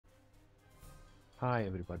Hi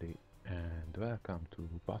everybody and welcome to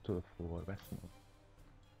Battle for Wesnoth.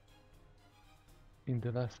 In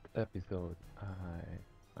the last episode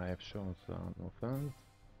I have shown some offense,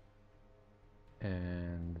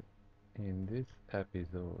 and in this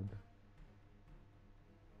episode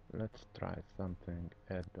let's try something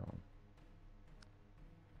add-on.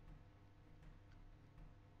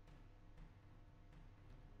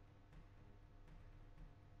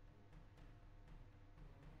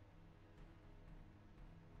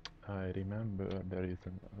 I remember there is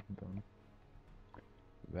an add-on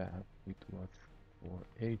where it was for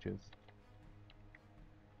ages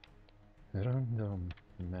random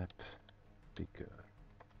map picker.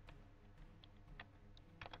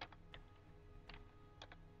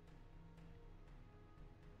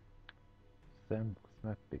 Sandbox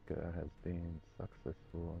map picker has been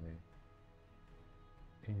successfully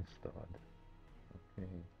installed. Okay,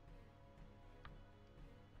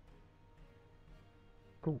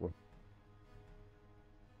 cool.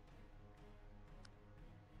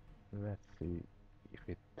 Let's see if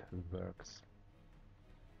it works.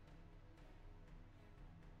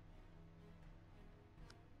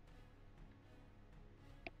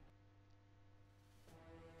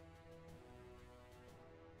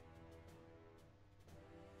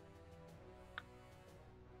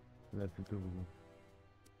 Let's do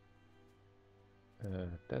a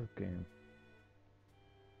test game.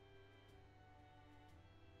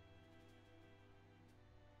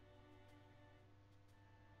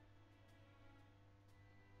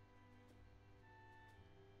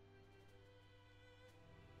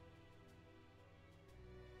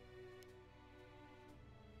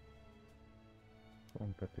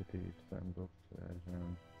 Competitive sandbox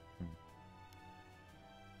version.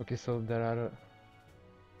 Okay, so there are a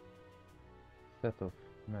set of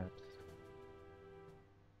maps.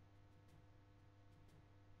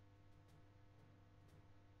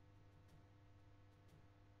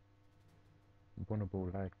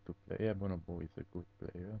 Bonobo likes to play. Yeah, Bonobo is a good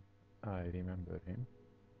player. I remember him.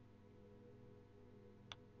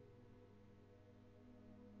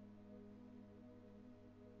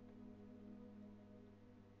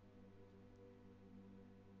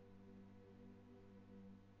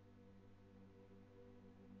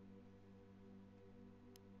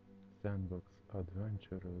 Sandbox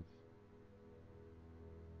adventurers.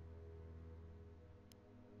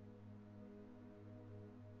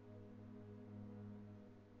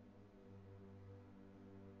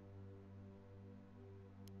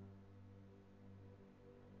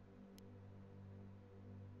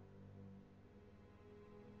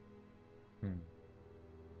 Hmm.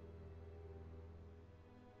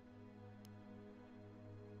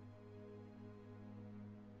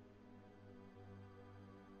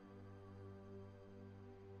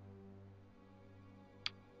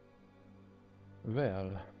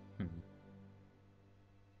 Well,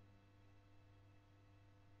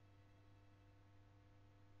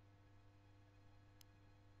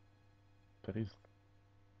 there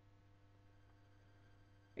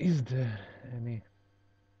is there any?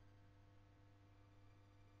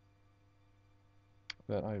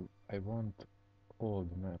 Well, I want all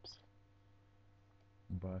the maps,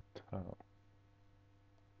 but how?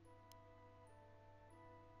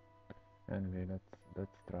 Anyway,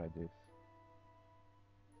 let's try this.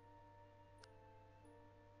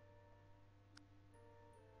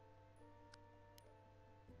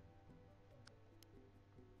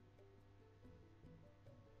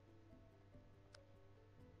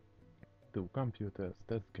 Two computers,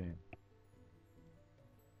 test game.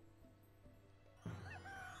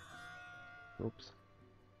 Oops,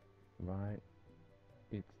 why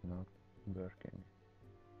it's not working?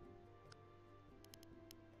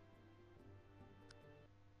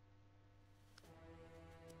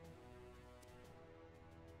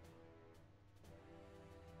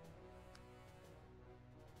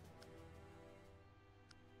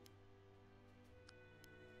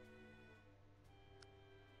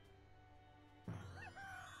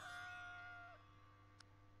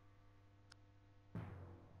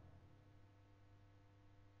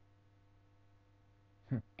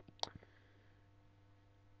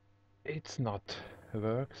 It's not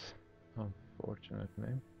works,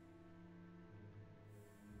 unfortunately.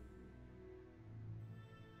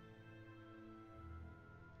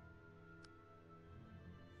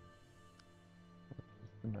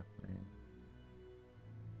 What's the map name?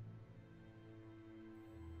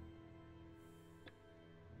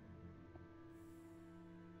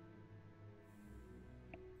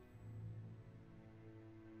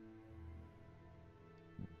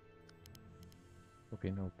 Okay,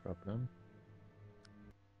 no problem.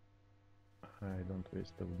 I don't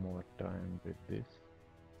waste more time with this.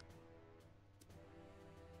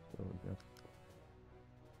 So just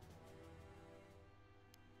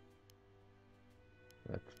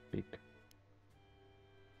let's pick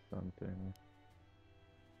something.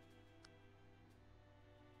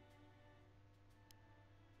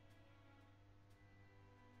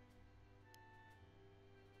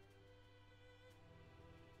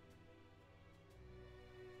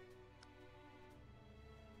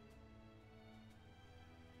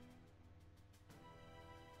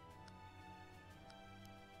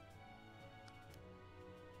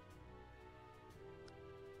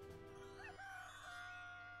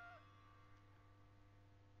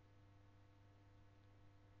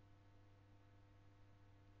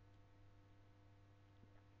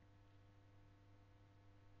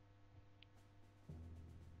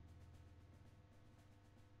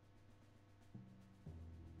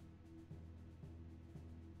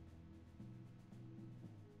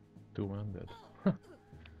 Two-handed.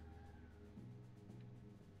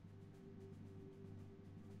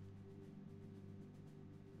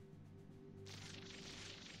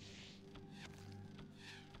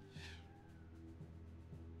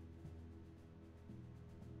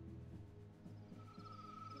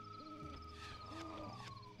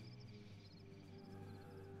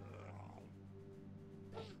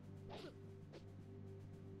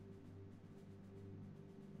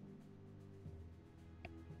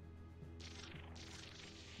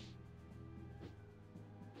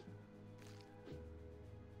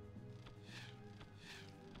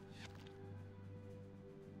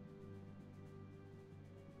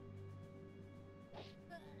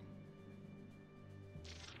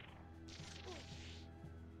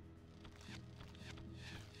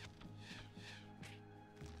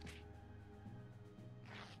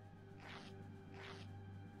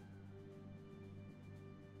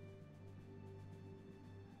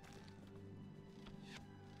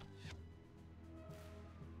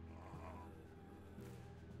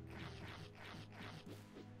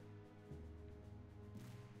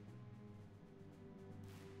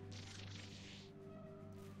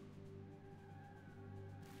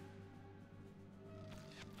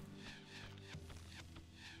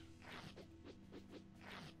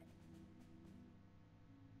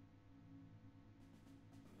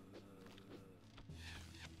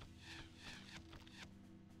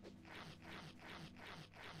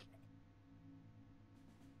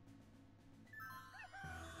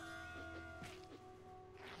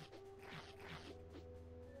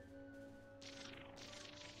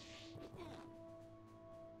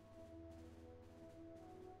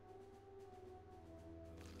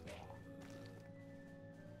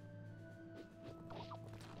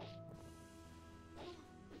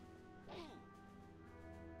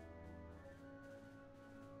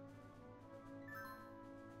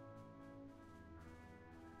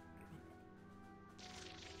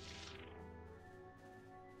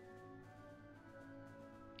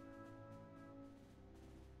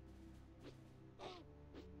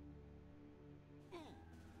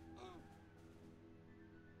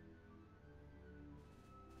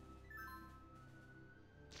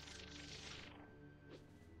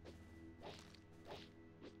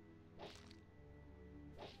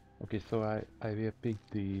 Okay, so I will pick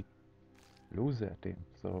the loser team,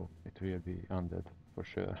 so it will be undead for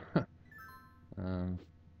sure. um,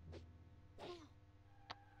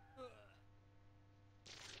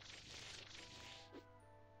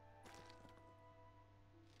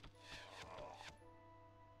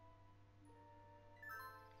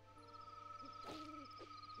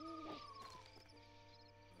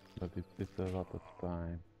 but it's a lot of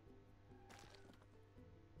time.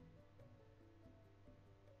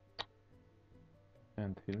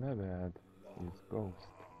 And he leveled his ghost,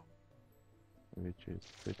 which is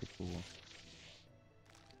pretty cool.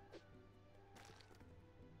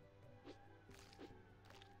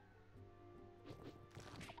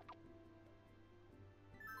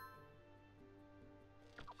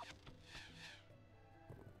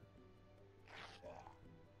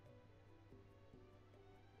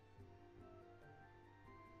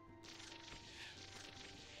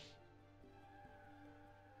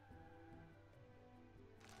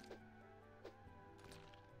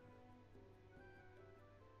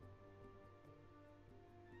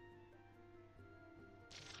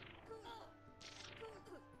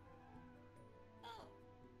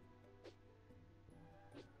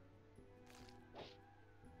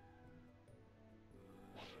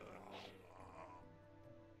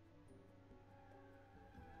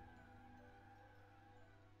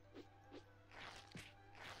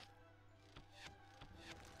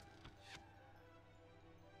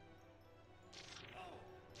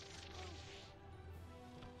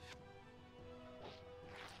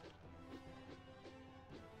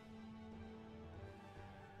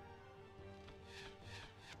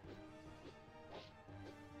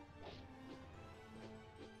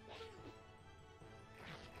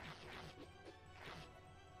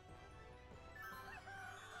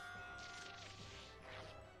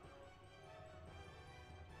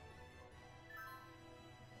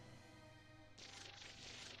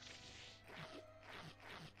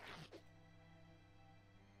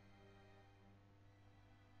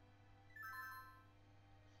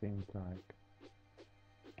 Seems like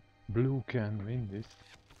blue can win this.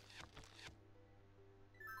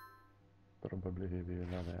 Probably he will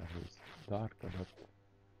level his darker, but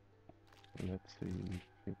let's see if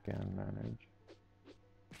he can manage.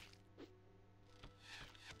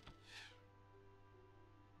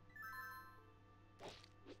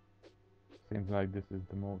 Seems like this is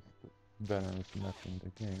the most balanced map in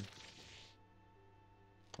the game.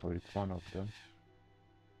 Or it's one of them.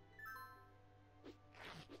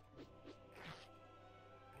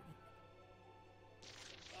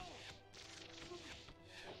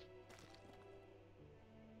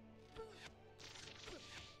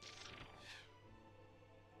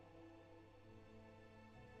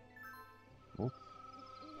 Oops.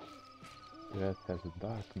 Red has a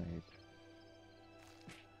dark mage.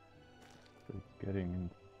 So it's getting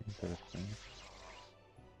interesting.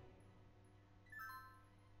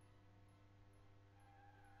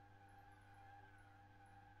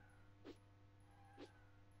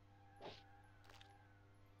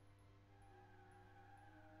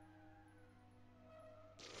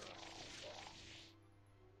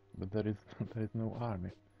 But there is there is no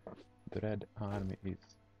army. The red army is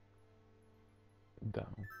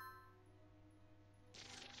down.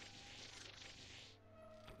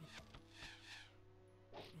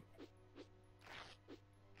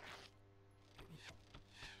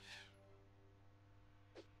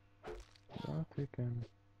 But we can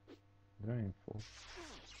reinforce.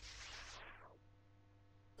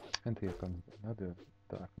 And here comes another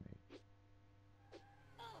dark mage.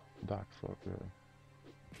 Dark sorcerer.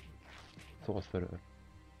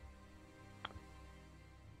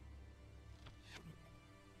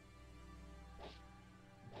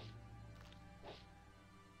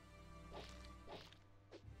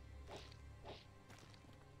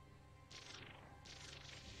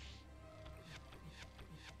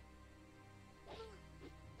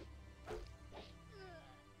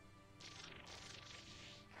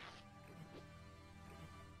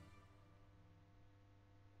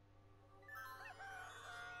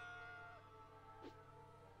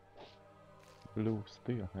 Blue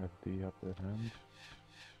still have the upper hand,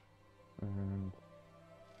 and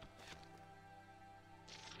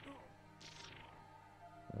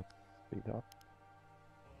let's speed up.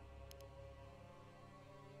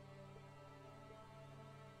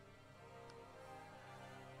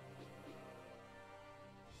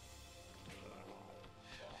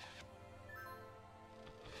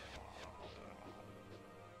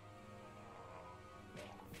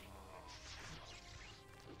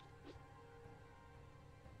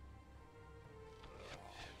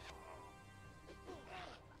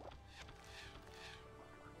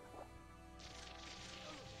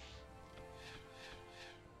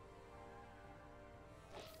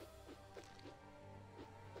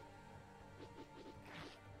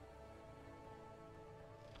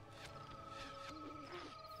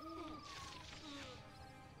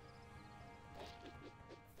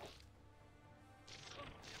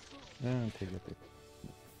 And take it.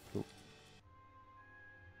 Blue.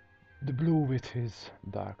 The blue with his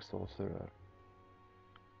dark sorcerer.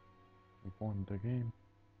 We won the game.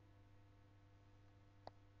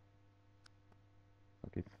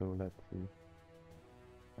 Okay, so let's see.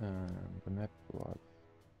 The map was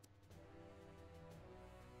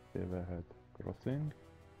Silverhead Crossing,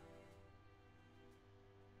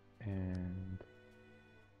 and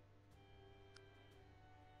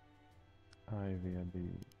I will be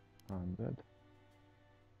undead.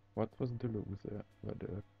 What was the loser?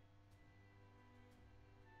 Whether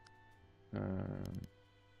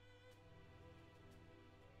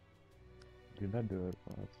the leader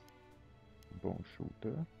was Bone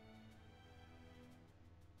Shooter.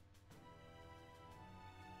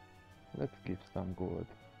 Let's give some gold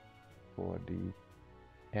for the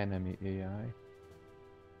enemy AI,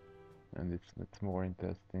 and it's more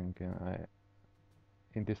interesting.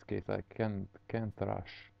 In this case I can't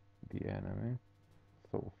rush the enemy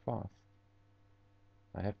so fast.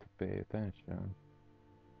 I have to pay attention.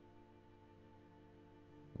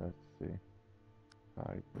 Let's see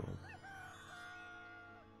how it goes.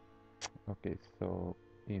 Okay, so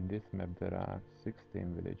in this map there are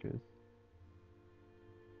 16 villages.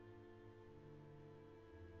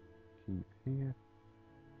 Keep here.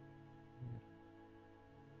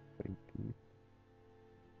 Free keep.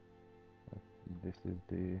 This is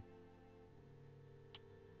the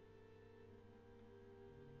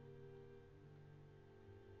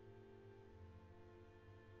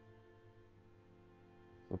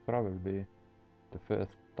so probably the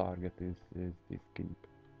first target is this keep.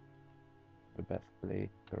 The best play,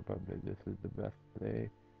 probably this is the best play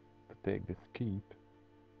to take this keep.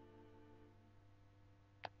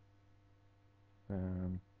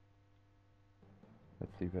 Um,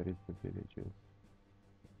 let's see, where is the villages?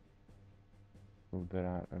 Oh, there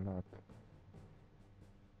are a lot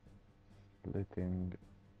splitting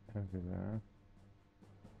everywhere.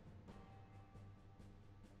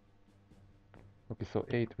 Okay, so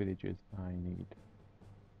 8 villages I need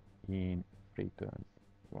in 3 turns.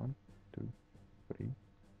 1, 2, 3,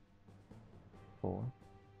 4,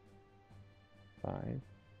 5,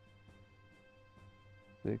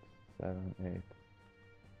 6, 7, 8.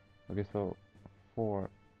 Okay, so 4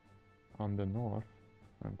 on the north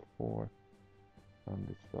and 4 on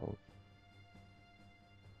the south.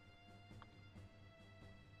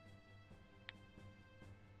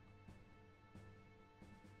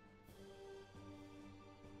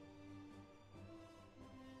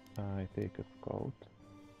 I take a scout,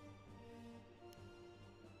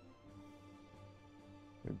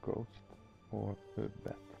 a ghost, or a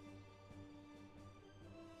bat.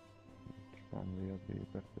 Which one will be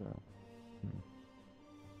better?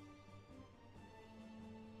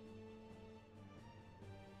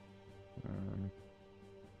 Um,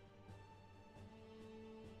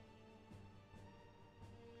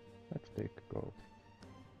 let's take a ghost.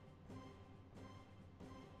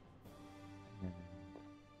 And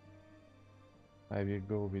I will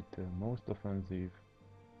go with the most offensive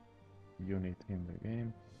unit in the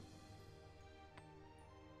game,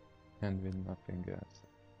 and with nothing else.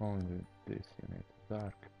 Only this unit,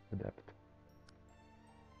 Dark Adept.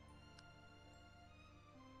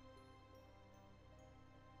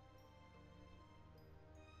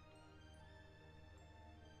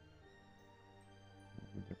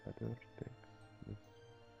 The better takes this.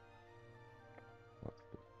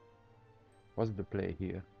 What's the play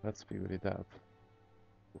here? Let's figure it out.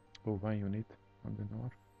 Oh, one unit on the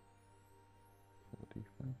north for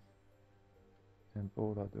defense, and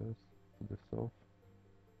all others to the south,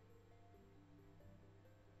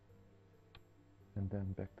 and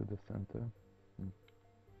then back to the center. It's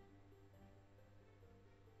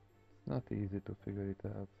not easy to figure it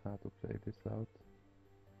out how to play this out,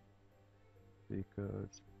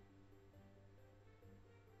 because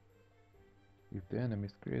if the enemy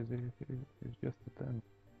is crazy, he's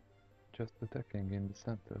just attacking in the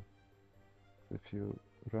center. If you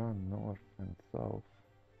run north and south,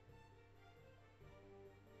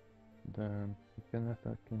 then you can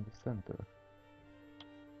attack in the center.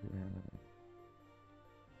 Yeah.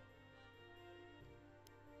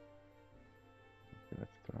 Okay,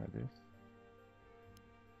 let's try this.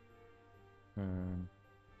 And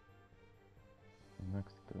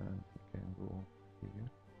next turn we can go here,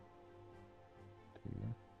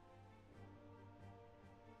 here.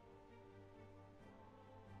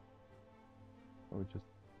 Or just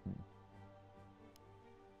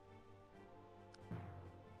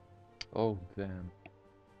oh damn.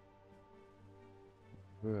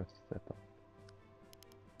 Worst setup.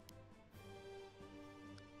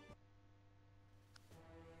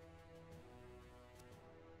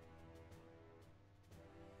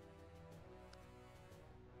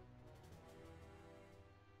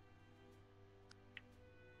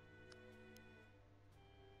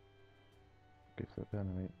 Okay, so the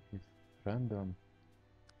enemy is random.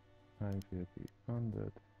 I will be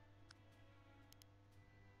under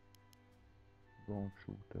bone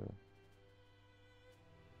shooter.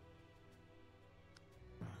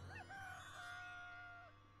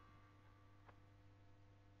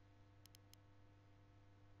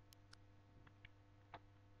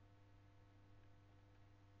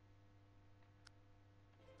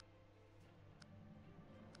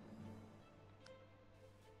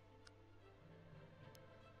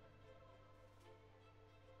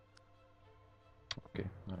 Okay,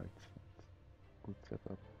 now it's good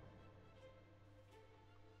setup.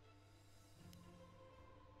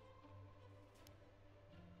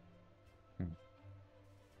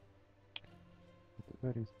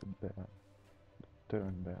 Where is the bear? The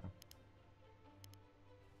turn bear.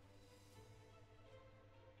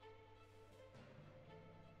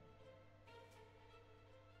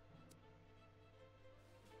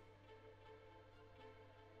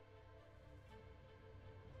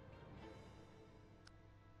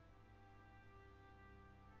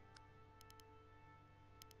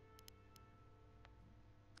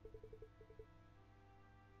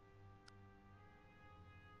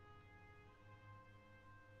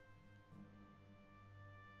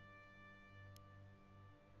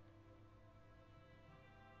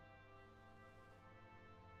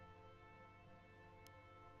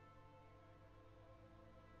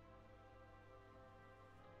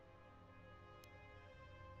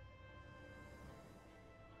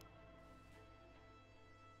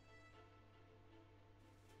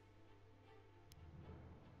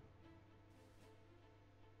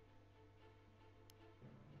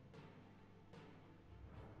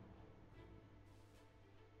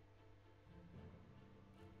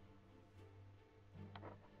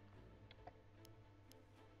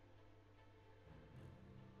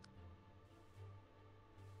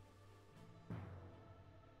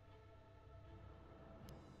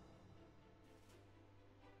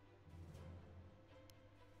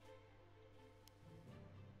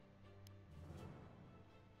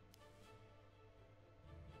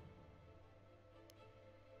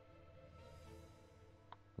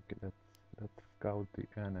 scout the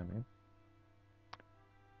enemy.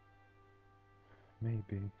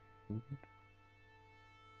 Maybe here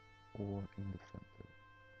or in the center.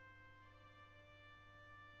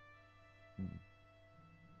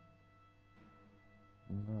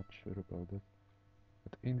 Not sure about that.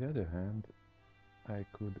 But in the other hand, I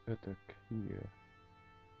could attack here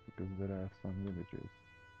because there are some villages.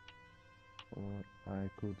 Or I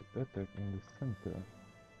could attack in the center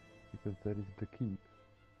because there is the keep.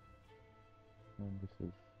 And this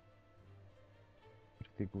is a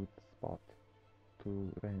pretty good spot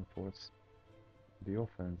to reinforce the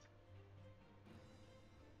offense.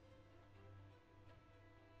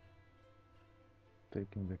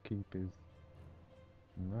 Taking the keep is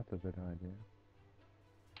not a bad idea.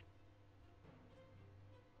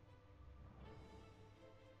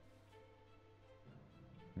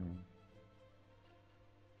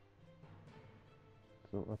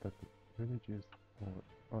 So attack the villages or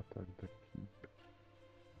attack the keep.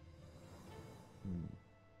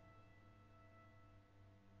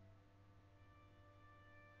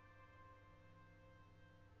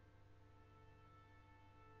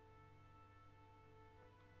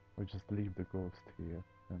 Or just leave the ghost here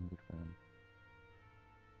and defend.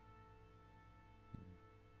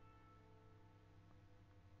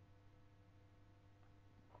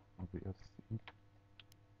 We'll see.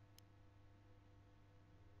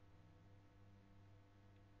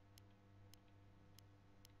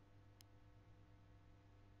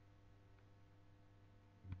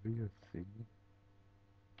 We'll see.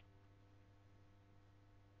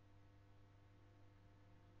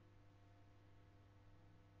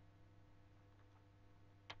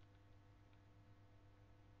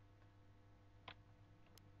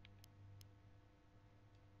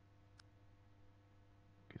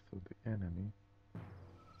 Okay, so the enemy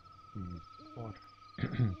is dwarf.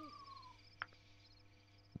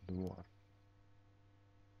 Dwarf.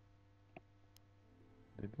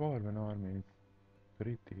 The dwarven army is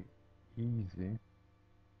pretty easy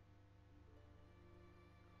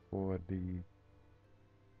for the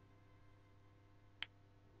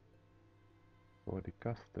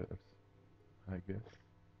casters, I guess.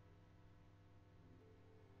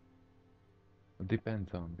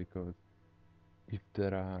 Depends on, because if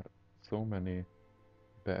there are so many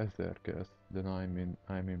berserkers, then I'm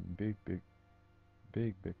in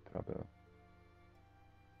big trouble.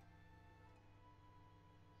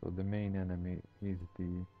 So the main enemy is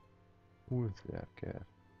the berserker.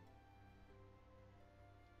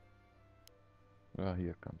 Ah,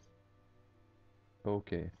 here comes.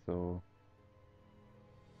 Okay, so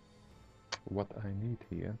what I need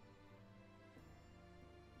here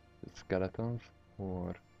is skeletons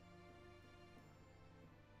or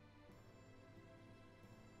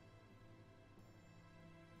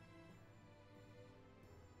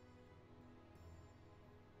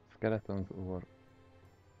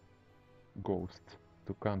ghosts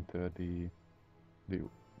to counter the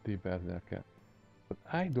berserker. But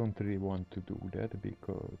I don't really want to do that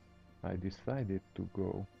because I decided to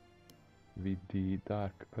go with the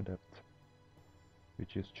dark adept,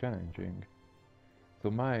 which is challenging. So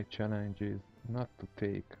my challenge is not to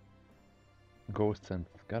take ghosts and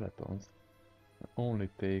skeletons, only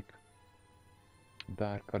take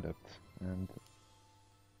dark adepts and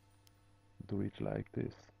do it like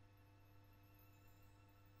this.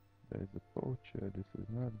 There is a poacher, this is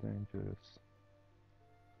not dangerous.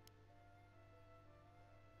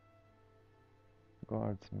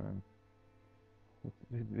 Guardsman.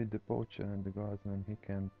 With the poacher and the guardsman he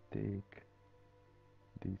can take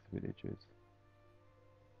these villages.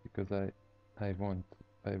 Because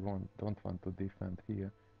don't want to defend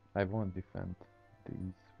here. I won't defend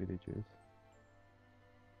these villages.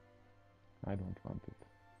 I don't want it.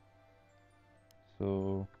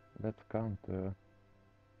 So let's counter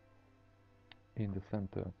in the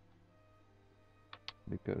center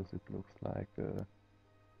because it looks like a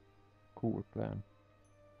cool plan.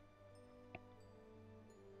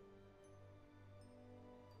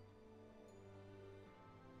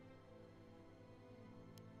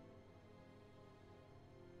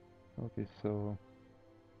 Okay, so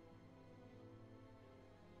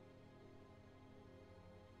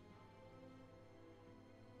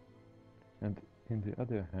and in the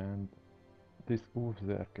other hand, this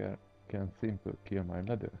berserker can simply kill my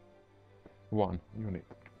ladder. One unit,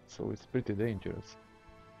 so it's pretty dangerous.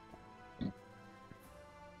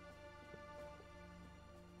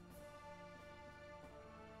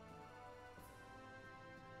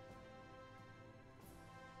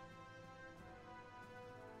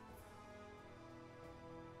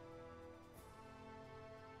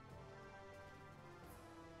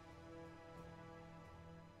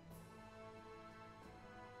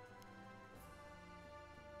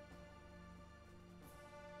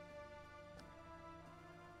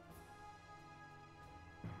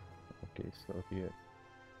 Okay, so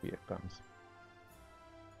here comes.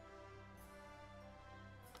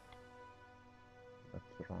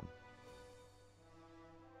 Let's run.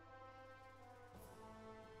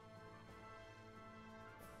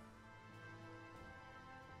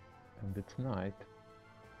 And it's night,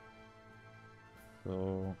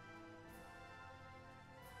 so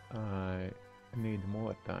I need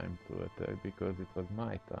more time to attack because it was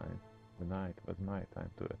my time. The night was my time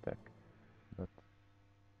to attack, but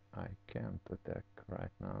I can't attack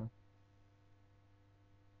right now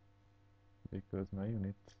because my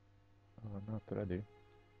units are not ready.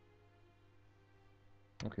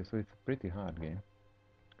 Okay, so it's a pretty hard game.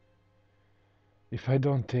 If I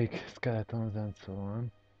don't take skeletons and so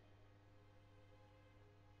on.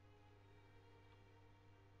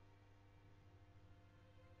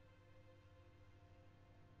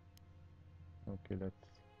 Okay,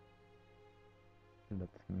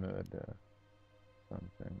 let's murder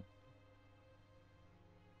something.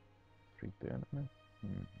 Treat the enemy?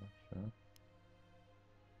 Not sure.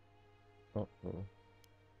 Uh-oh.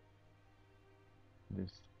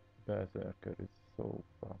 This berserker is so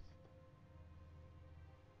fast.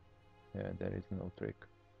 Yeah, there is no trick.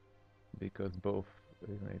 Because both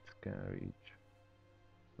units can reach.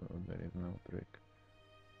 So there is no trick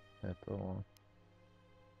at all.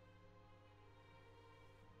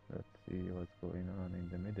 Let's see what's going on in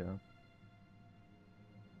the middle.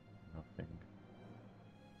 Nothing.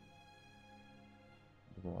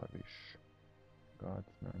 Dwarvish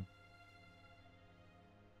guardsman.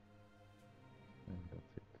 And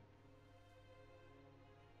that's it.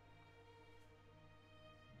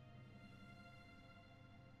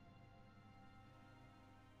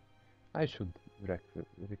 I should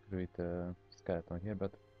recruit a skeleton here,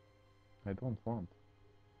 but I don't want.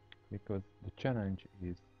 Because the challenge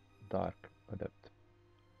is Dark Adept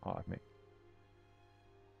Army.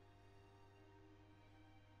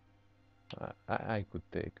 I could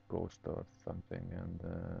take Ghost or something and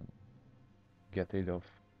get rid of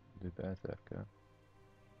the Berserker.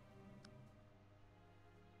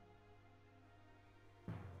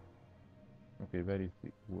 Okay, where is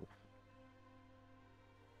the wolf?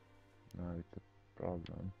 Now it's a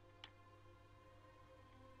problem.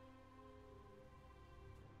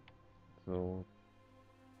 So,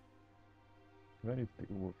 where is the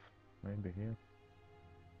wolf? Maybe here?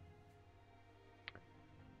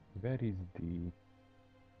 Where is the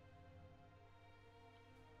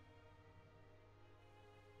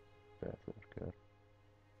Berserker?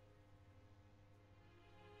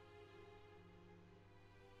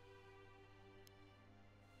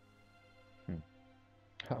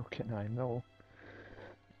 How can I know?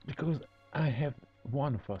 Because I have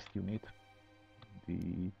one fast unit,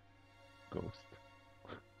 the Ghost,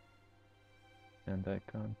 and I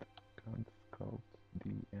can't scout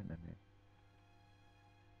the enemy.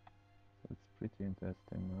 So it's pretty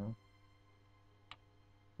interesting now.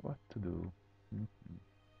 What to do?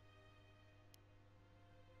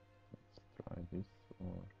 Let's try this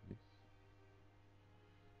or this.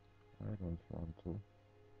 I don't want to.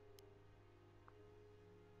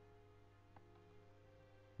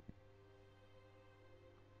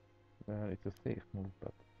 Well, it's a safe move,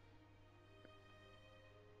 but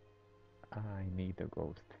I need a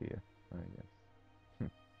ghost here, I guess.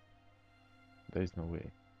 There is no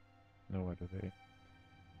way. No other way.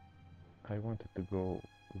 I wanted to go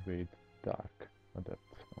with Dark Adept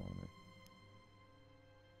only.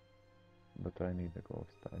 But I need a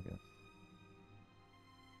ghost, I guess.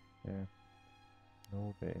 Yeah.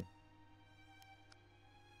 No way.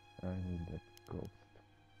 I need a ghost.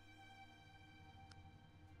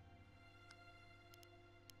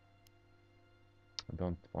 I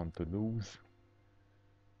don't want to lose.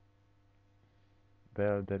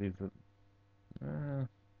 Well, there is a...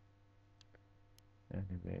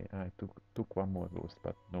 anyway, I took one more ghost,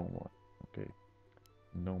 but no more. Okay.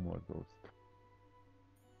 No more ghost.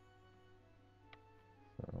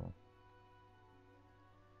 So...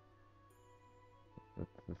 but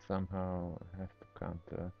somehow have to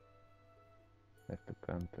counter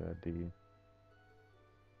the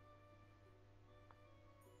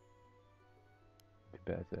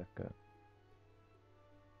berserker.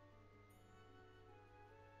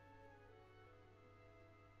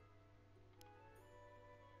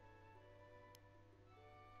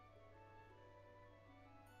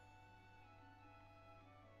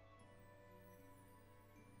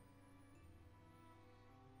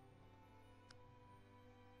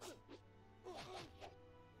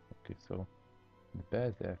 Okay, so the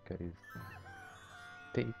berserker is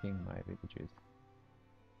taking my villages.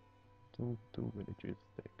 Two villages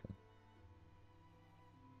taken.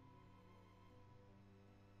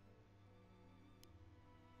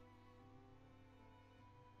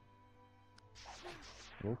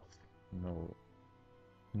 Oops,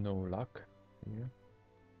 no luck here.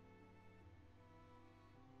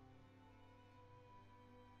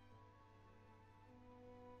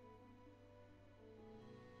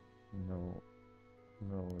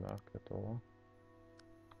 No luck at all.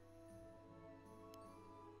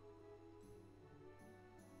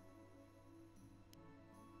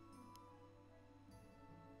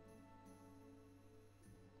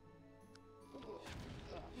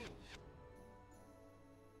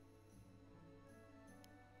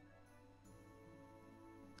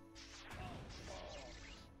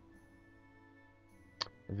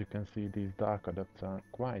 As you can see, these dark adepts are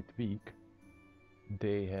quite weak.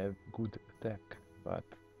 They have good attack, but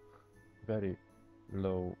very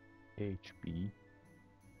low HP,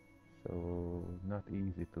 so not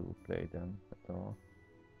easy to play them at all.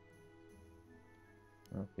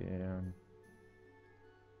 Okay,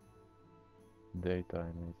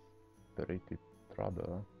 daytime is pretty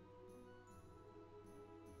trouble.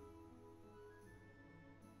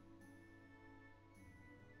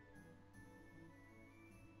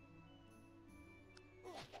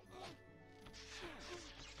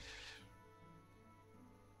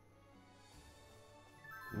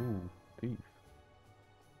 Ooh, thief.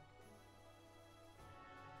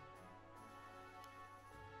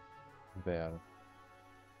 Well,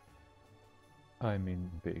 I'm in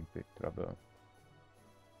big trouble.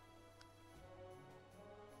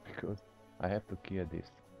 Because I have to kill this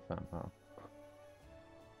somehow.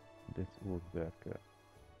 This woodworker.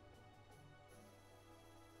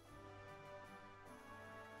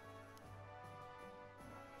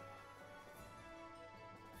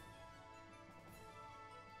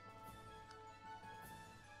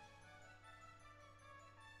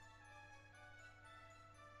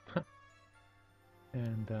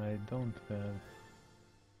 And I don't have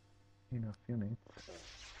enough units,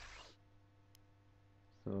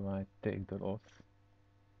 so I take the loss.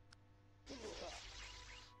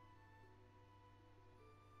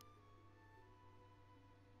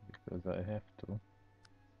 Because I have to.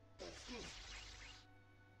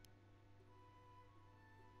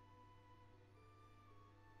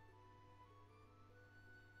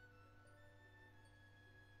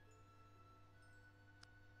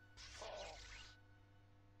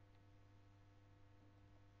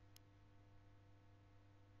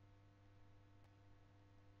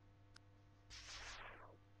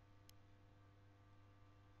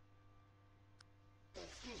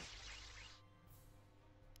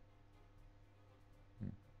 Hmm.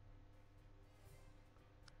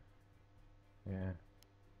 Yeah.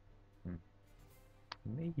 Hmm.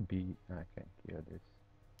 Maybe I can kill this.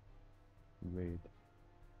 Wait.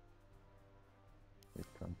 It's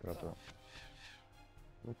some trouble.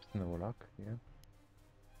 Oops, no luck here.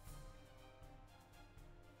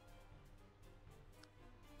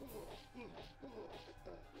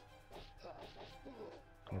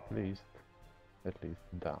 At least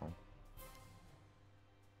down.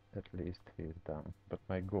 At least he's down. But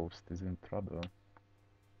my ghost is in trouble.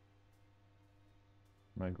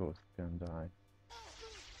 My ghost can die.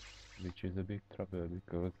 Which is a big trouble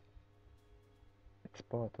because it's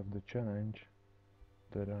part of the challenge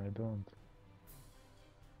that I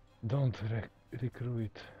don't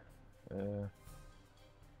recruit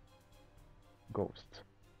ghosts.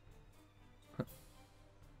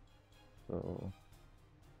 So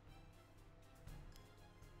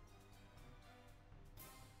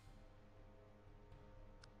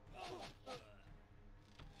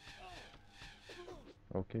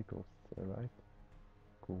okay, ghosts arrived.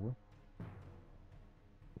 Cool.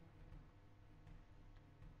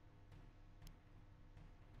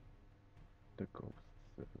 The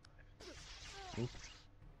ghosts arrived. Oops.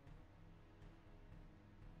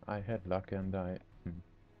 I had luck and I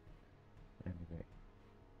anyway.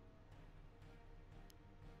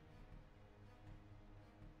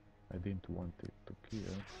 I didn't want it to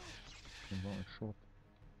kill in one shot.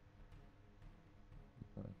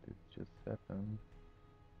 But it just happened.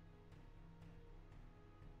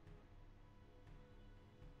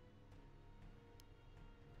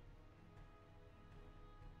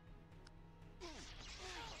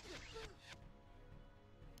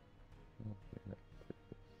 Okay, let's take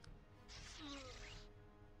this.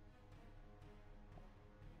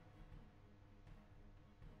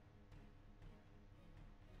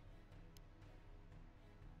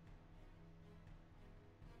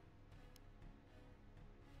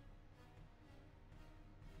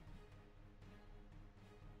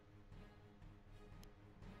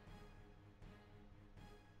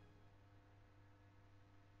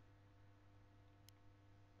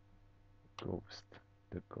 Ghost.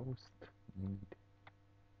 The ghost need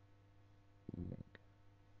healing.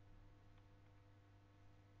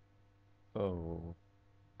 Oh,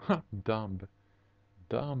 dumb,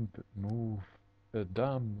 dumb move, a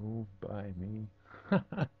dumb move by me.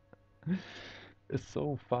 A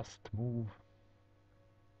so fast move,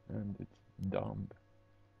 and it's dumb.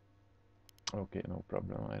 Okay, no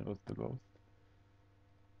problem, I lost the ghost.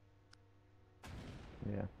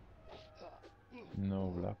 Yeah,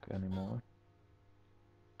 no luck anymore.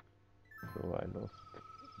 So I lost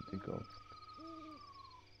the ghost.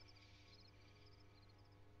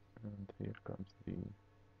 And here comes the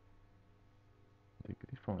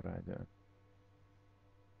Griffon Rider.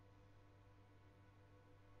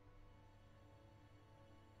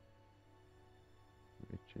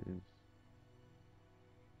 Which is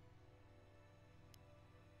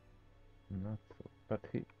not so, but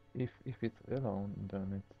if it's alone,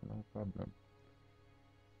 then it's no problem.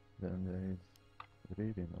 Then there is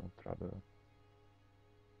really no trouble.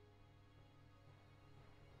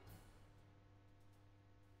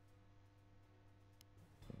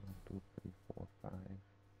 1, 2, 3, 4, 5.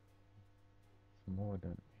 It's more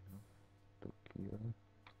than enough to kill.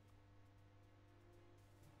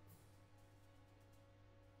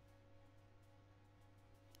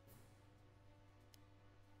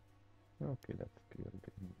 Okay, let's kill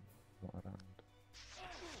in one round.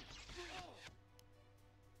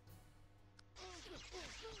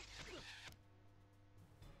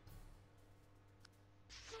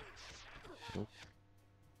 Oops.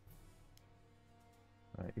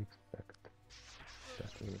 I expect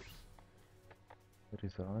better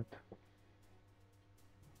result.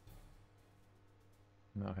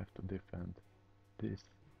 Now I have to defend this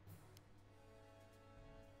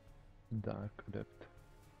Dark Adept.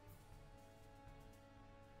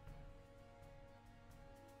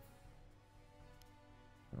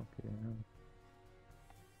 Okay.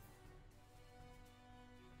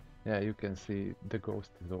 Yeah, you can see the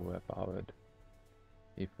ghost is overpowered.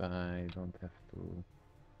 If I don't have to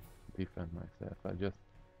defend myself, I just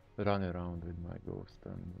run around with my ghost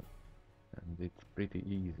and it's pretty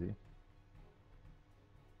easy.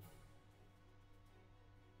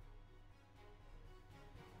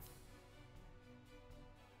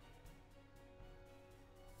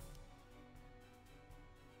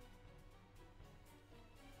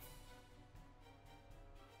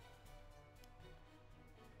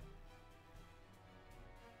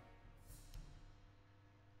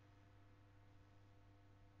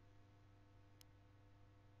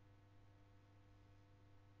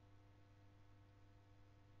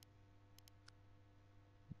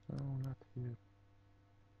 No, not here.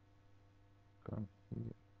 Come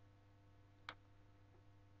here.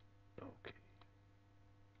 Okay.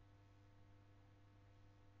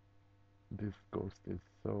 This ghost is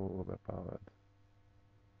so overpowered.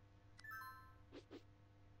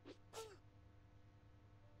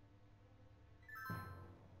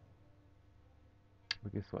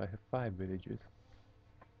 Okay, so I have 5 villages.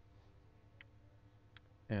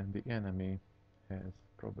 And the enemy has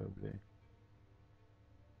probably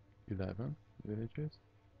 11 villages.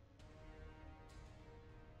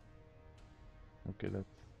 Okay,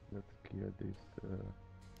 let's kill this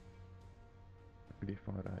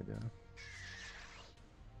Griffon Rider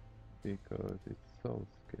because it's so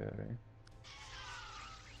scary.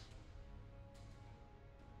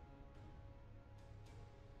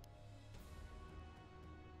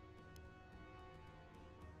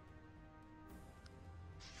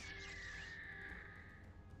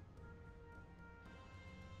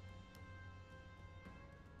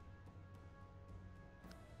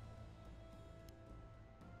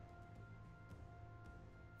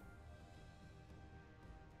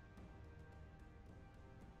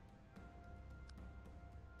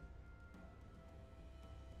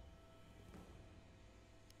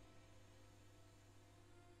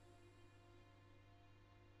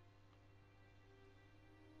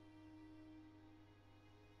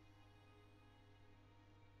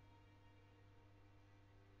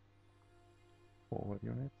 Four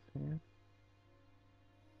units here.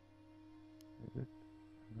 Is it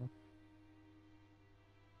enough?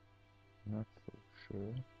 Not so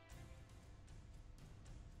sure.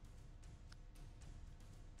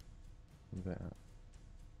 There.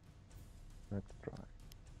 Let's try.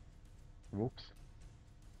 Whoops.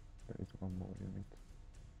 There is one more unit.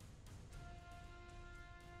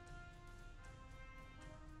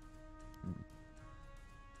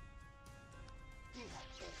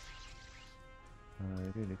 I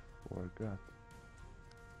really forgot.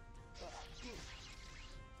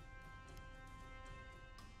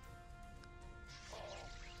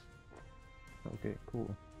 Okay,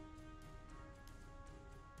 cool.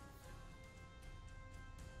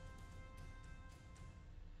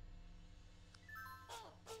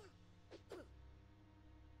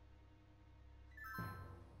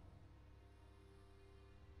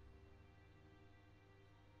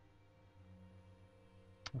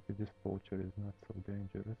 Actually, this poacher is not so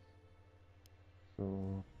dangerous.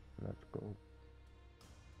 So let's go.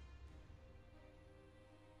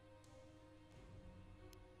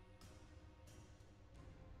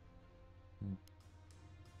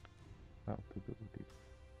 How to do this?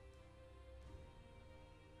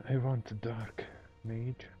 I want a dark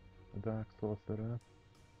mage, a dark sorcerer,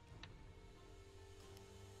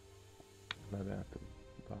 level 2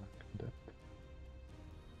 dark depth.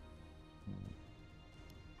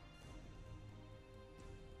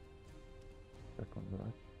 Second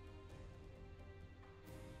rush.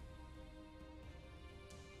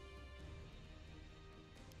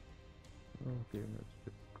 Okay, let's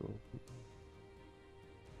just go here.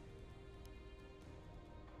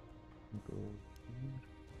 Go here.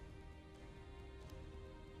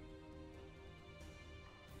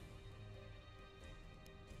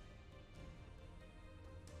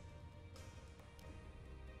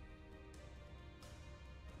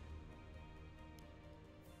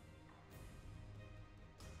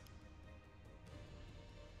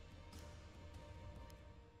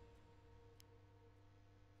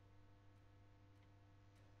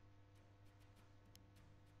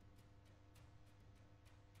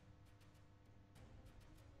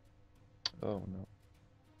 Oh no,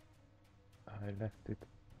 I left it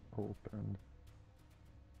open.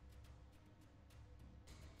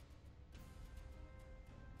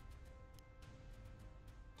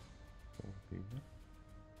 So here,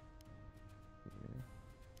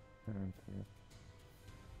 here, and here.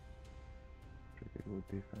 Pretty good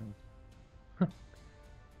defense.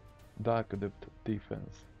 Dark depth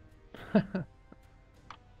defense.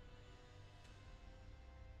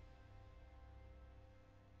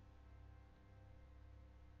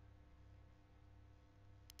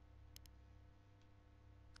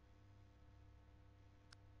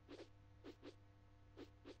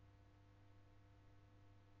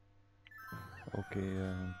 Okay,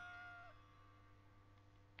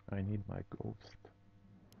 I need my ghost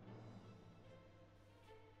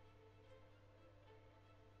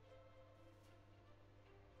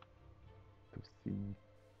to see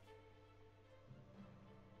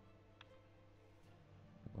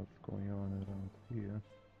what's going on around here.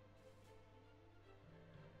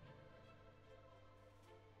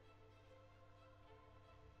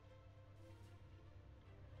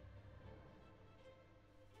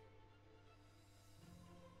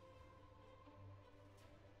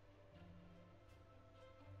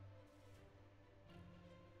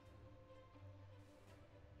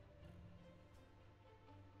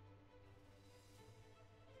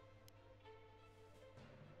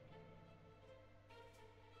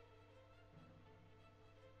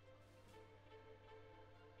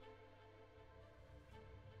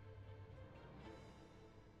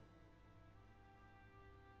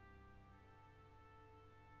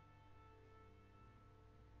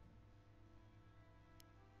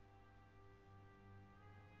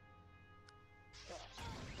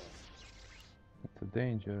 It's a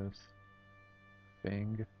dangerous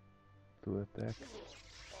thing to attack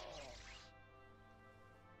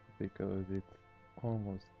because it's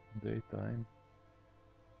almost daytime.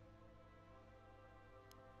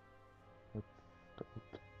 Let's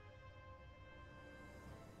scout.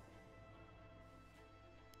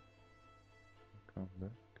 Come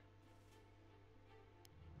back.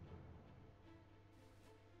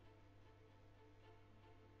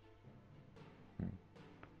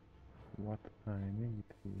 What I need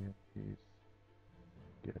here is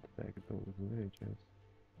get back those villages.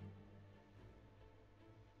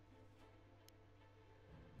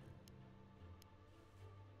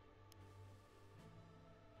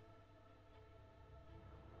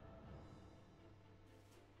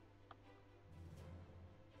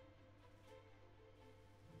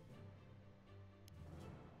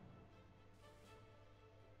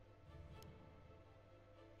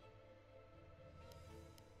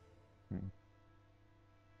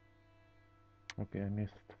 Okay, I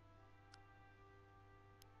missed.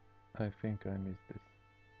 I think I missed this.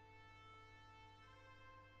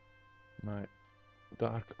 My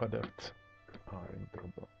dark adepts are in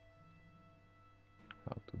trouble.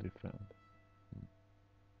 How to defend?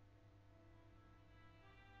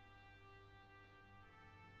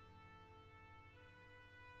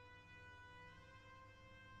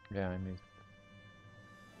 Yeah, I missed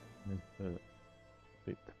a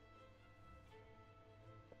bit.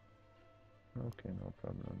 Okay, no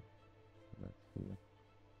problem. Let's see.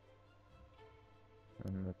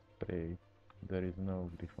 And let's pray. There is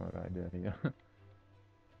no Griffin Rider here.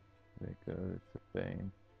 Because it's a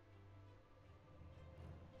pain.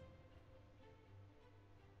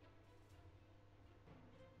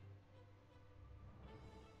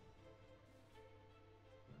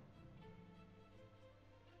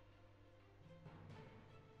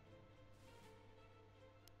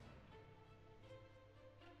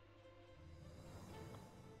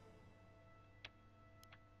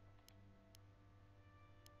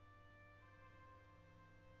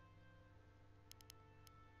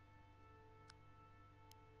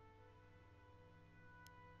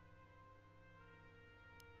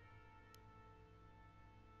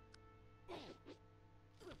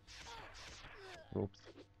 Oops,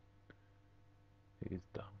 he's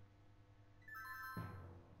down.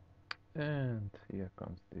 And here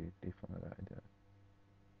comes the different rider.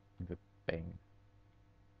 The pain.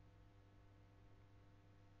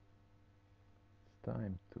 It's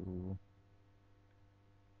time to move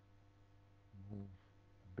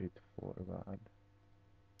a bit forward.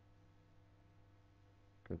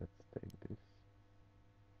 Okay, let's take this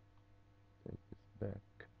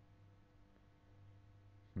back.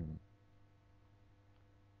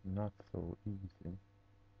 Not so easy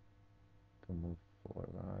to move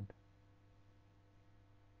forward.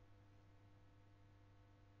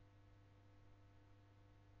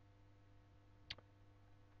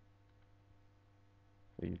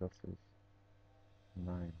 Three losses,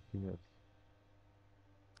 9 heals.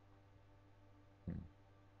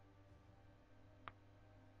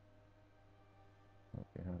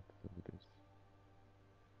 Okay, how to do this?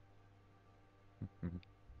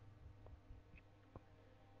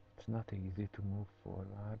 It's not easy to move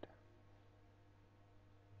forward.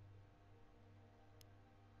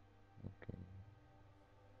 Okay,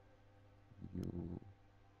 you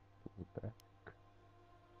pull back.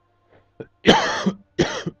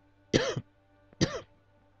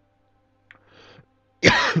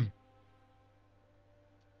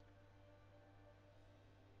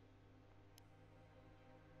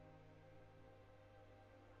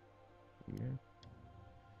 Here,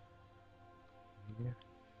 here.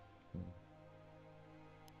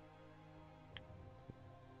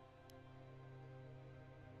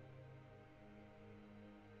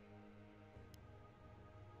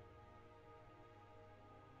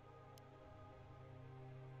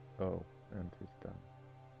 Oh, and he's done.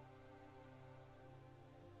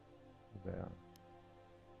 Well,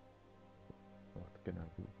 what can I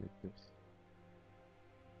do with this?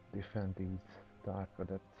 Defend these dark, but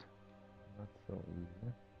that's not so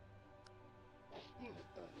easy.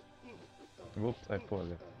 Whoops, I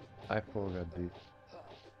forgot. I forgot the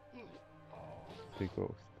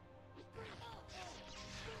ghost.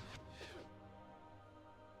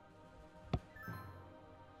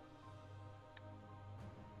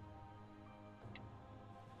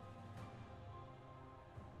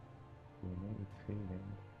 You need healing.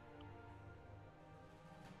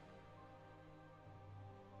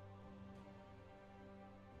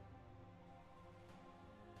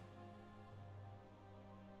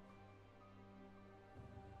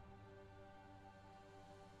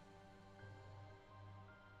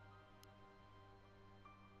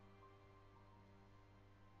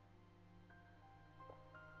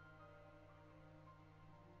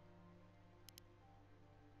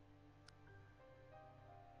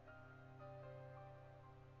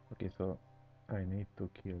 Okay, so I need to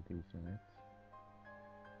kill these units.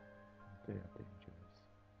 They are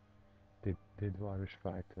dangerous. The Dwarvish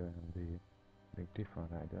fighter and the Griffon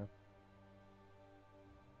rider.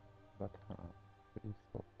 But how? 3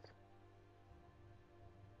 spots.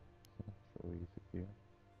 Not so easy here.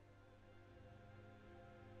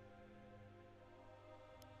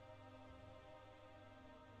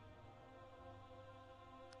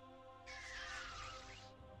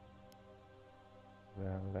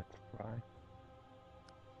 Well, let's try.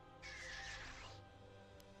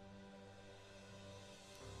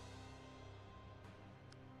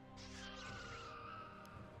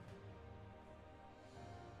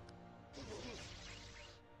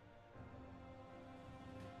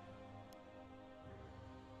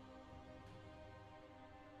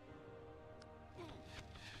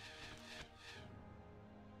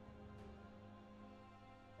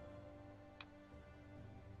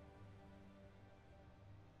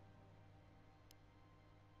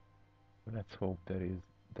 Let's hope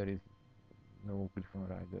there is no Griffon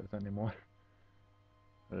riders anymore.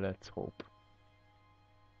 Let's hope.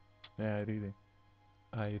 Yeah,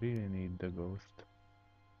 I really need the ghost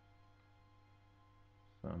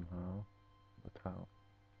somehow. But how?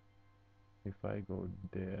 If I go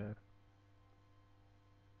there,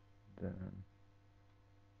 then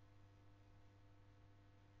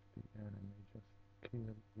the enemy just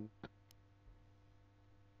kills it.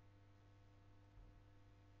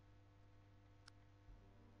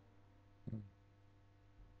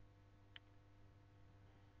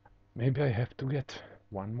 Maybe I have to get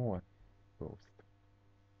one more ghost.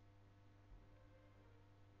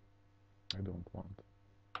 I don't want,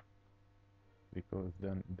 because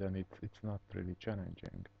then it's not really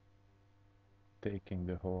challenging. Taking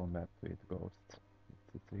the whole map with ghosts,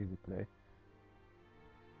 it's easy play.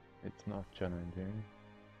 It's not challenging,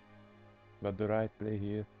 but the right play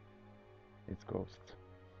here is ghosts.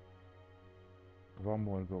 One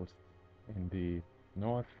more ghost in the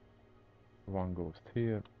north, one ghost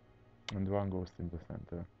here, And one ghost in the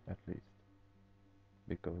center, at least.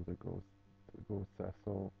 Because the ghosts are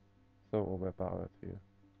so overpowered here.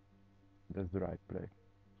 That's the right play.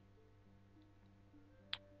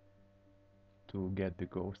 To get the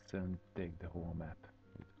ghosts and take the whole map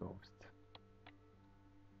with ghosts.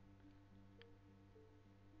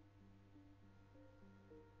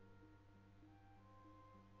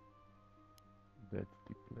 That's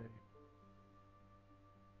the play.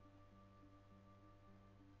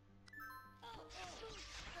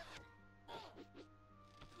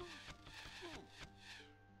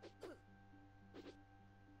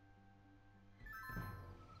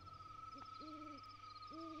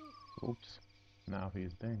 Oops, now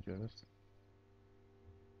he's dangerous.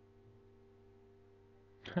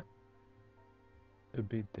 A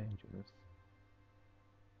bit dangerous.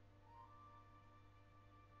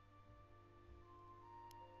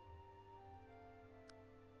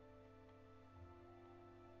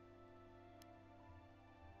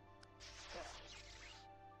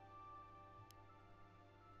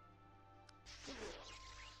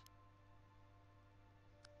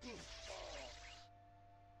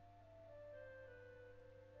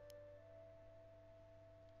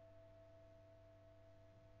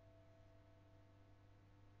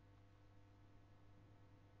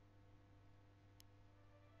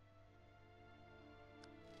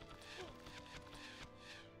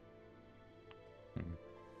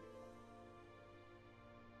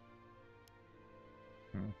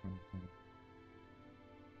 Hmm.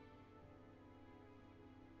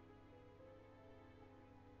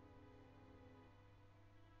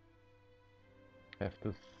 Have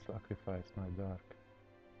to sacrifice my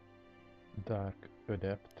dark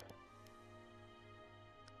adept.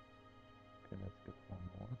 Okay, let's get one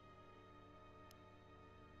more.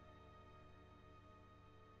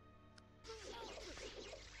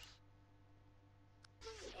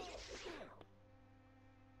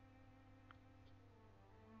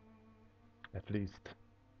 At least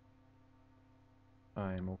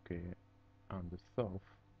I'm okay on the south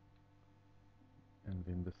and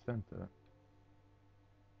in the center.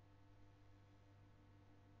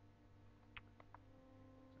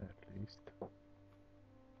 At least.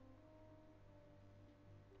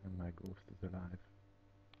 And my ghost is alive.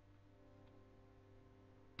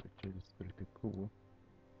 Which is pretty cool.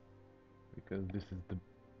 Because this is the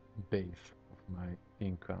base of my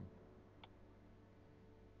income.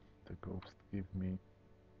 The ghost give me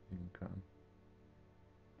income.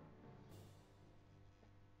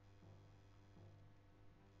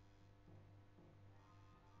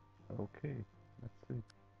 Okay, let's see.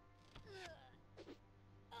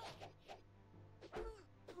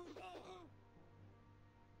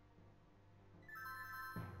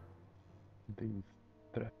 This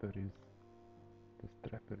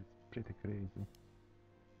trapper is pretty crazy.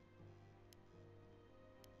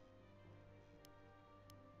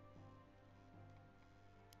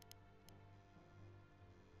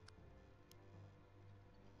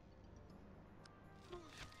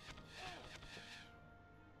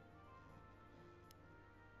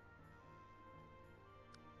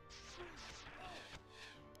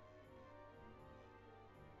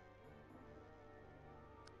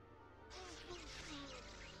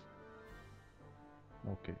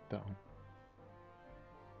 Okay, down.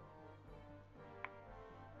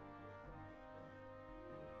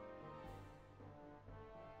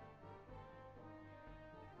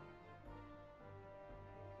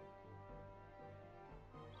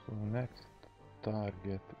 So next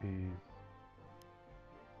target is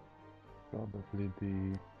probably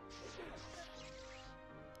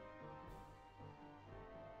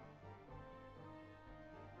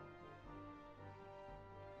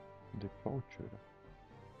the poacher.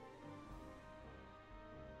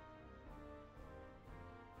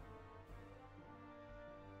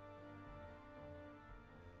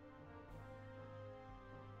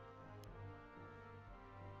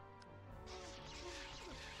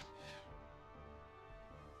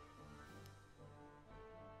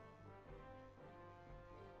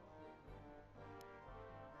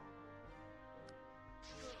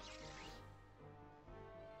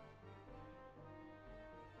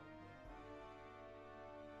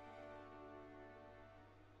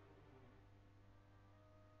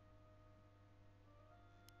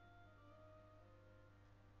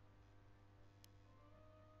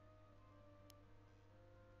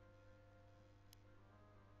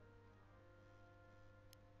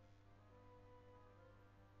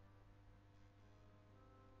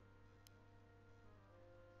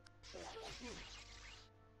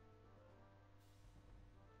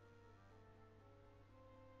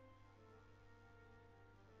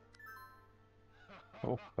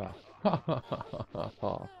 Hoppa.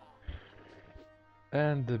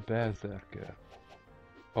 And the Berserker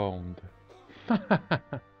owned.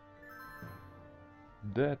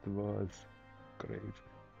 That was crazy.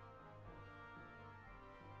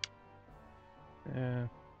 And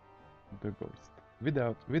the ghost.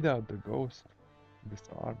 Without the ghost, this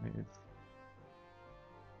army is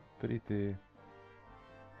pretty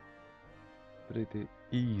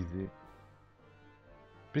easy.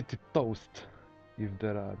 Pretty toast if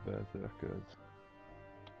there are berserkers.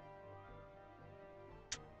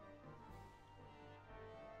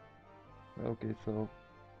 Okay, so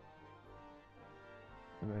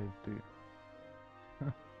where is the...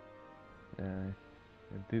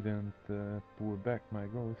 I didn't pull back my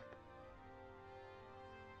ghost.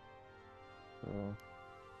 So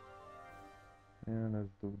yeah,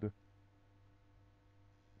 let's do the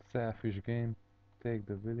selfish game. Take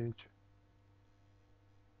the village.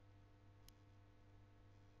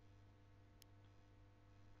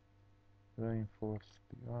 Reinforce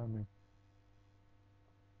the army.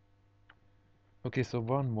 Okay, so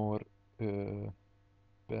one more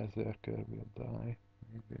berserker will die,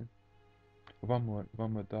 maybe. One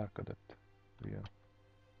more dark adept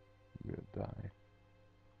will die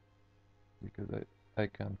because I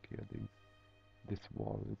can't kill these. This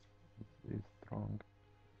wall is strong.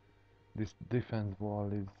 This defense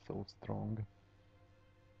wall is so strong.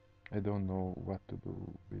 I don't know what to do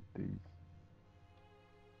with these,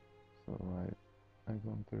 so I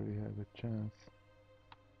don't really have a chance.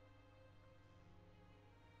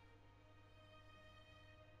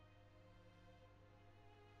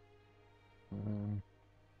 Um,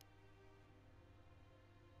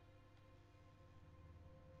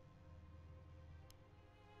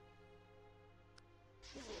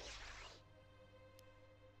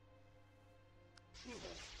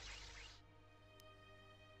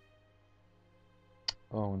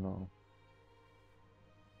 oh no,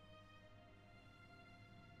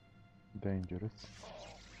 dangerous. Dangerous.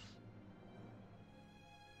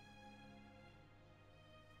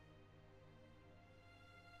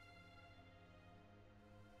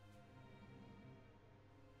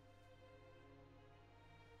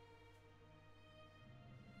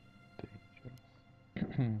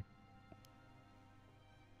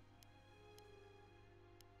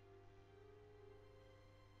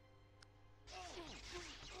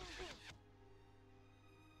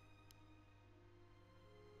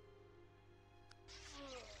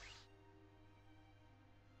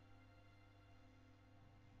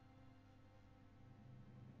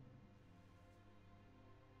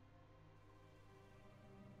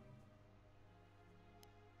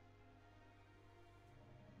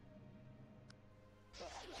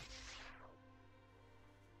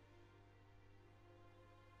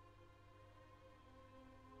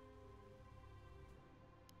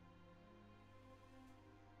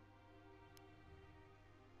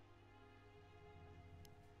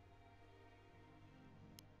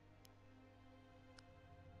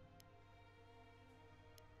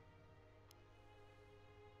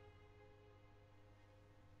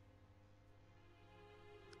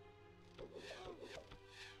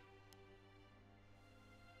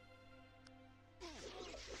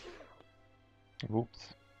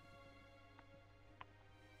 Whoops.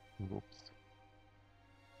 Whoops.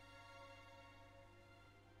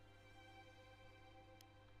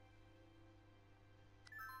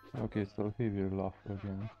 Okay, so he will laugh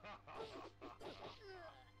again.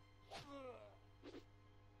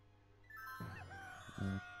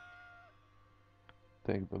 Mm.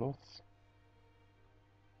 Take the loss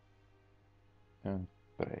and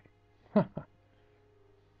pray.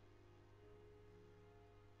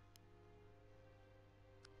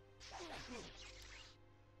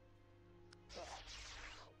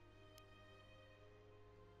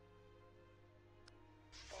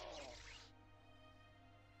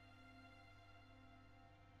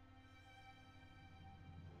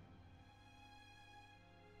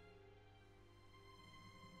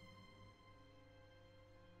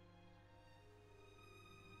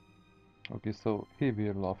 Okay, so he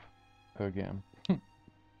will laugh again.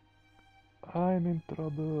 I'm in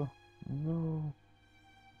trouble. No.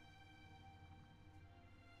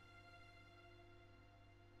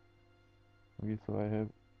 Okay, so I have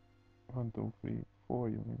 1, 2, 3, 4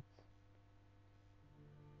 units,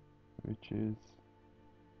 which is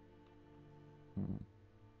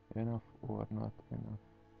enough or not enough?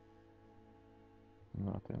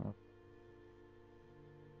 Not enough.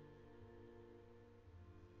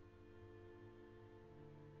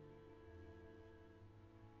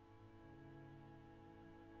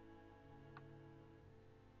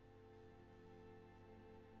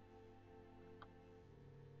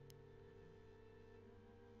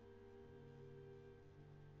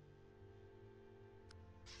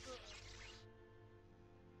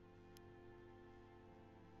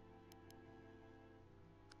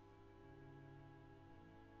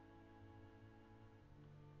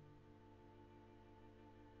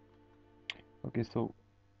 Okay, so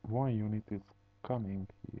one unit is coming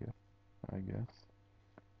here, I guess,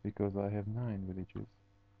 because I have 9 villages.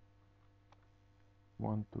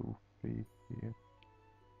 1, 2, 3 here.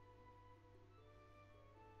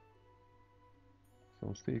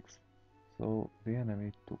 So 6. So the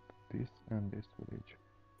enemy took this and this village,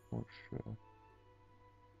 for sure.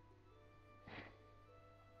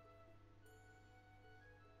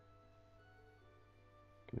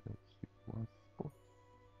 Okay, let's see one spot.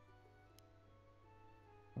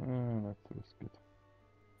 Let's risk it.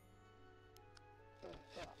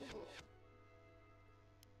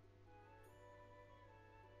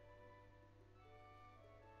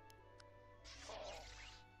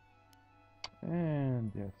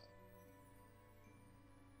 And yes,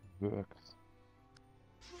 works.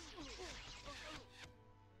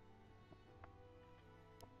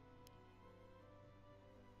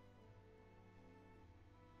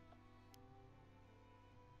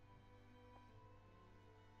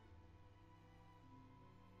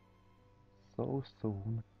 So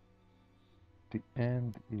soon. The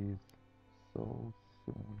end is so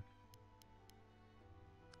soon.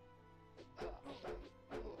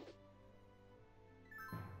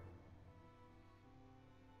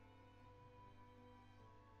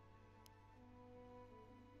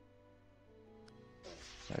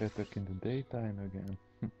 I attack in the daytime again.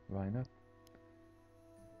 Why not?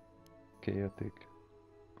 Chaotic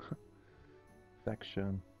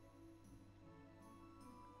faction.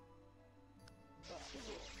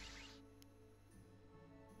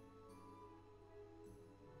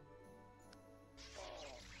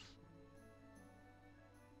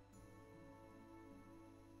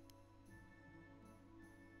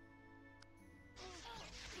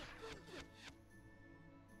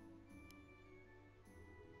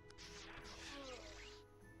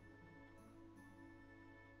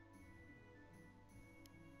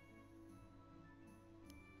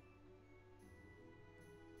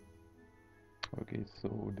 Okay, so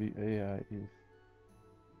the AI is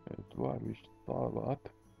a dwarvish stalwart,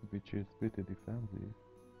 which is pretty defensive.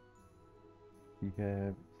 He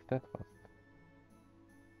have steadfast.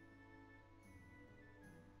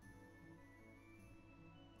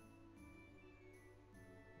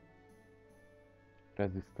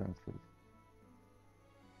 Resistances.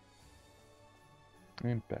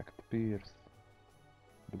 Impact, pierce,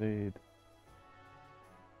 blade,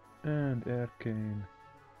 and arcane.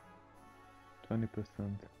 20%.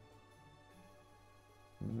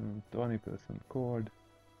 20% cold,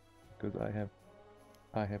 because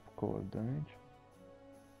I have cold damage.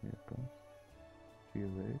 Here comes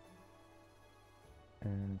shield wave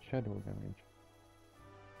and shadow damage.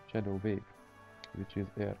 Shadow wave, which is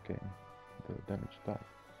arcane, the damage type.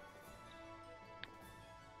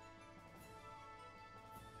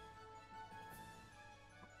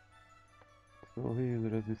 So he is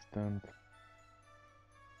resistant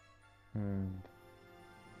and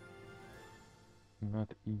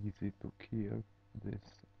not easy to kill this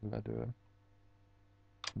ladder.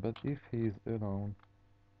 But if he is alone,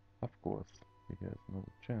 of course, he has no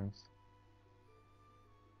chance.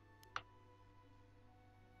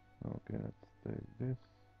 Okay, let's take this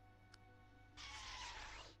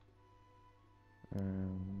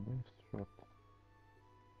and this shot.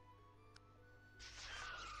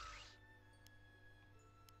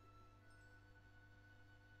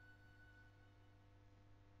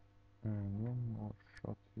 And one more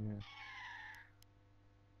shot here.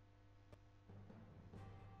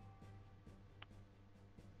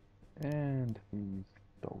 And he's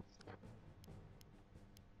toast.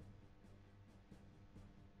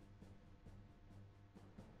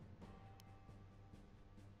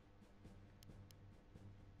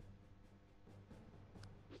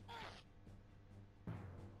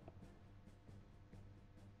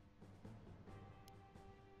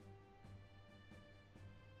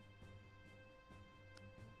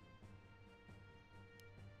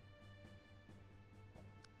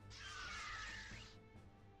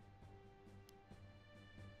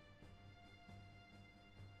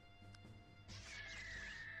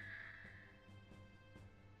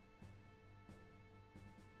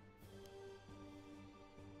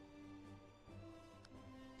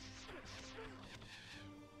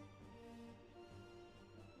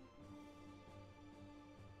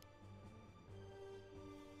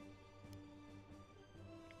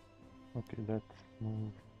 Okay, let's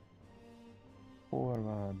move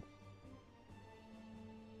forward.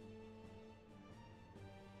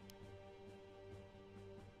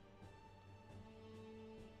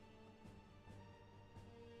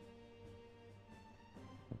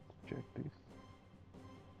 Let's check this.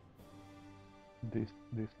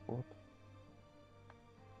 This spot.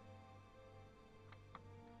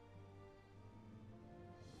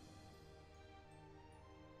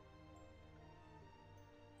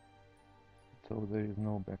 So there is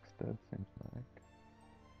no backstab, seems like.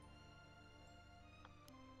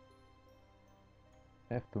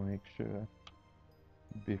 Have to make sure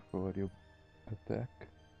before you attack.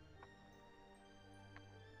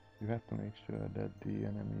 You have to make sure that the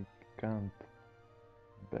enemy can't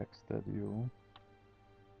backstab you.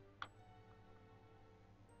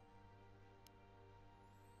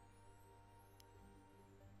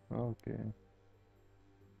 Okay.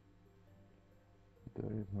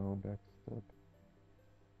 There is no backstab.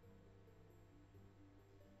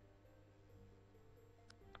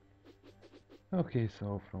 Okay,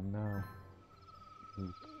 so from now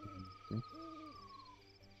it's easy.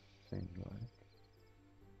 Seems like.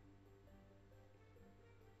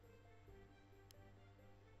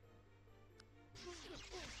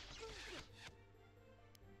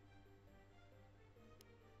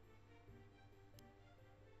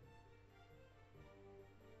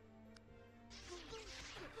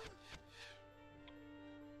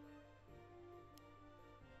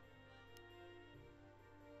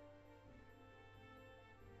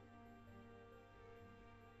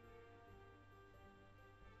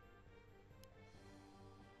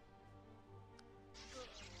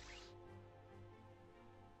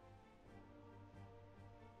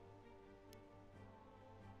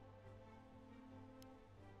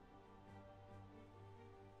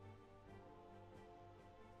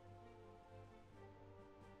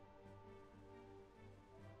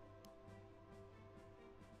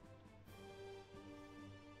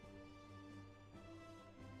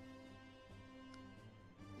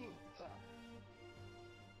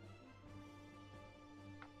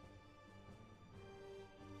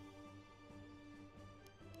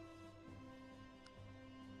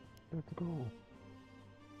 Let's go.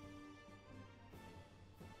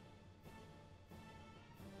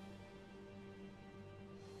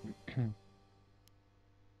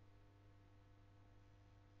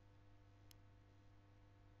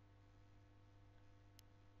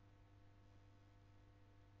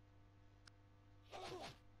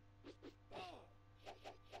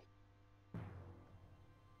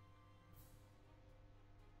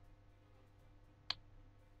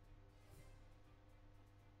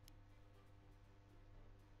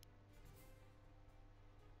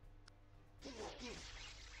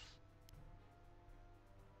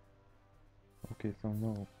 Okay, so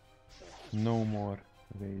no more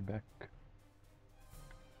way back.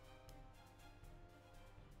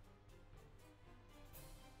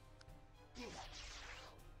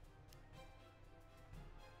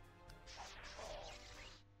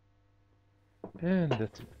 And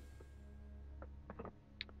that's it.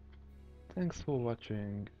 Thanks for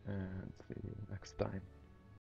watching and see you next time.